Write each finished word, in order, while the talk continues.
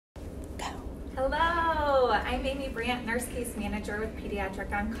Hello, I'm Amy Brandt, Nurse Case Manager with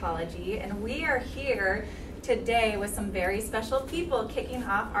Pediatric Oncology, and we are here today with some very special people kicking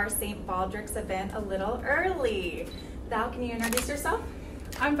off our St. Baldrick's event a little early. Val, can you introduce yourself?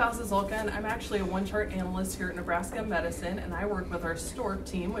 I'm Val Zolka, and I'm actually a one-chart analyst here at Nebraska Medicine, and I work with our STORK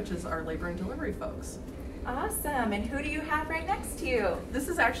team, which is our labor and delivery folks. Awesome, and who do you have right next to you? This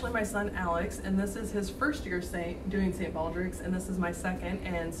is actually my son Alex, and this is his first year doing St. Baldrick's, and this is my second,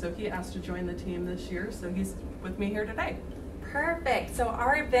 and so he asked to join the team this year, so he's with me here today. Perfect, so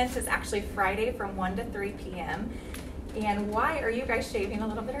our event is actually Friday from 1 to 3 p.m. And why are you guys shaving a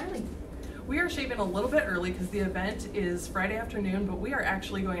little bit early? We are shaving a little bit early because the event is Friday afternoon, but we are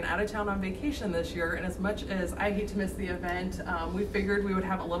actually going out of town on vacation this year, and as much as I hate to miss the event, we figured we would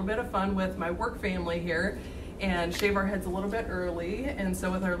have a little bit of fun with my work family here and shave our heads a little bit early, and so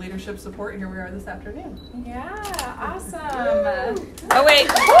with our leadership support, here we are this afternoon. Yeah, awesome. Oh wait.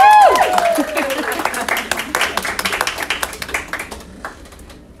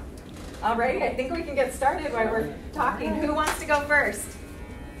 All right, I think we can get started while we're talking. Who wants to go first?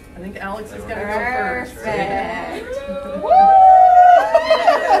 I think Alex is going to go first. Perfect.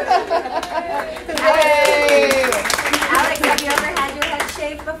 Hey. Alex, have you ever had your head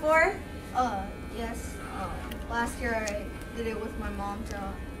shaved before? Yes. Last year I did it with my mom.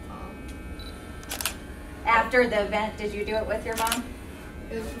 After the event, did you do it with your mom?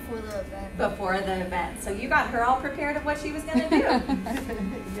 It was before the event. Before the event. So you got her all prepared of what she was going to do.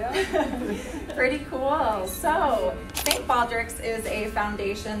 Yeah. Pretty cool. So St. Baldrick's is a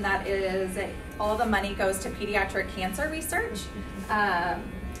foundation that is, all the money goes to pediatric cancer research.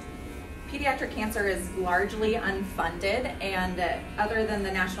 Pediatric cancer is largely unfunded, and other than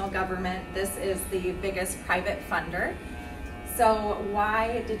the national government, this is the biggest private funder. So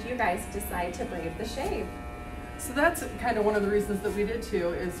why did you guys decide to brave the shave? So that's kind of one of the reasons that we did too,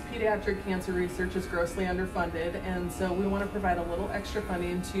 is pediatric cancer research is grossly underfunded, and so we want to provide a little extra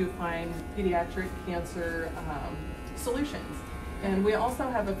funding to find pediatric cancer solutions. And we also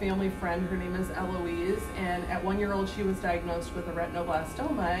have a family friend, her name is Eloise, and at 1 year old she was diagnosed with a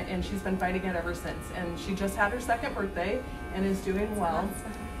retinoblastoma, and she's been fighting it ever since. And she just had her second birthday and is doing well.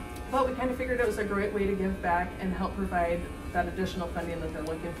 But we kind of figured it was a great way to give back and help provide that additional funding that they're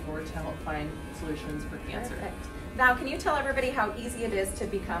looking for to help find solutions for cancer. Perfect. Now, can you tell everybody how easy it is to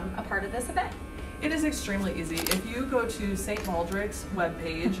become a part of this event? It is extremely easy. If you go to St. Baldrick's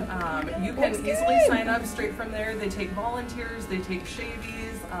webpage, you can easily sign up straight from there. They take volunteers, they take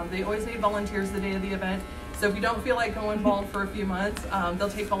shavies, they always need volunteers the day of the event. So if you don't feel like going bald for a few months, they'll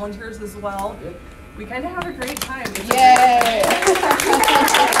take volunteers as well. We kind of have a great time. Yay!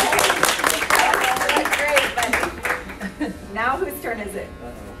 That's great, but now whose turn is it?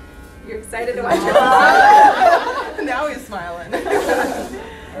 You're excited to watch it? Now he's smiling.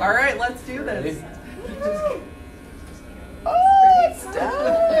 All right, let's do this. Oh, it's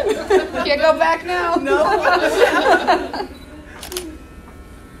done. Can't go back now. No.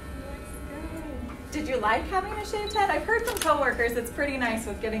 Did you like having a shaved head? I've heard from coworkers it's pretty nice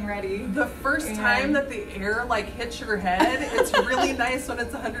with getting ready. The first time that the air hits your head, it's really nice when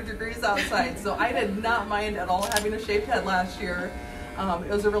it's 100 degrees outside. So I did not mind at all having a shaved head last year. It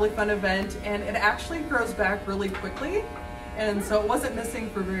was a really fun event, and it actually grows back really quickly, and so it wasn't missing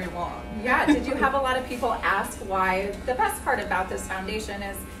for very long. Yeah, did you have a lot of people ask why? The best part about this foundation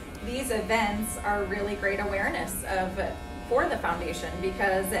is these events are really great awareness for the foundation,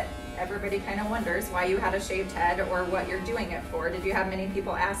 because everybody kind of wonders why you had a shaved head or what you're doing it for. Did you have many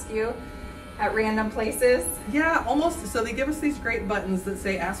people ask you at random places? Yeah, almost. So they give us these great buttons that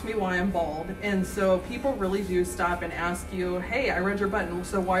say, ask me why I'm bald. And so people really do stop and ask you, hey, I read your button,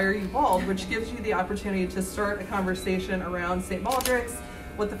 so why are you bald? Which gives you the opportunity to start a conversation around St. Baldrick's,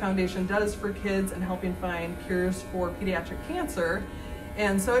 what the foundation does for kids, and helping find cures for pediatric cancer.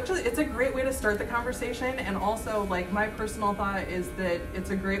 And so it's a great way to start the conversation, and also, my personal thought is that it's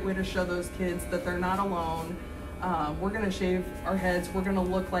a great way to show those kids that they're not alone. We're going to shave our heads, we're going to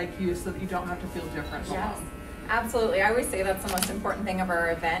look like you so that you don't have to feel different alone. Yes, absolutely. I always say that's the most important thing of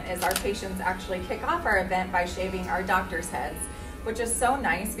our event is our patients actually kick off our event by shaving our doctors' heads, which is so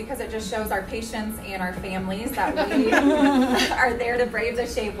nice because it just shows our patients and our families that we are there to brave the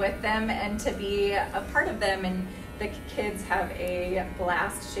shave with them and to be a part of them, and the kids have a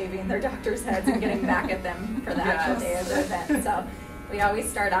blast shaving their doctors' heads and getting back at them for the actual day of the event. So we always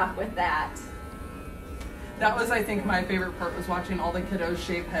start off with that. That was, I think, my favorite part was watching all the kiddos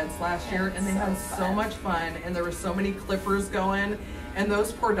shave heads last year, and they had so much fun, and there were so many clippers going, and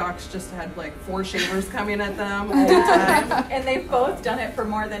those poor ducks just had like 4 shavers coming at them all the time. And they've both done it for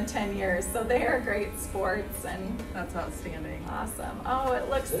more than 10 years, so they are great sports, and that's outstanding. Awesome. Oh, it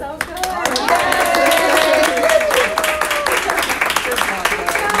looks so good.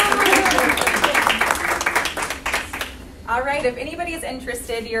 All right, if anybody is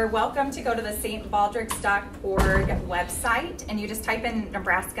interested, you're welcome to go to the stbaldricks.org website, and you just type in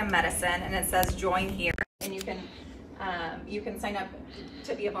Nebraska Medicine, and it says join here, and you can sign up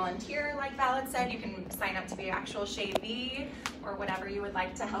to be a volunteer, like Val had said. You can sign up to be an actual shavee or whatever you would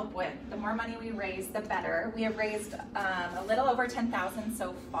like to help with. The more money we raise, the better. We have raised a little over $10,000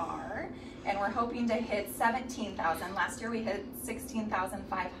 so far, and we're hoping to hit $17,000. Last year we hit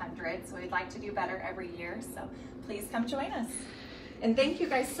 $16,500, so we'd like to do better every year. So please come join us. And thank you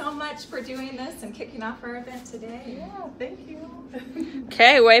guys so much for doing this and kicking off our event today. Yeah, thank you.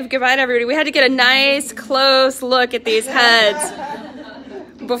 Okay, wave goodbye to everybody. We had to get a nice close look at these heads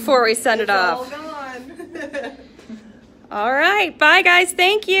before we send it off. All gone. All right, bye guys,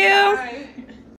 thank you. Bye.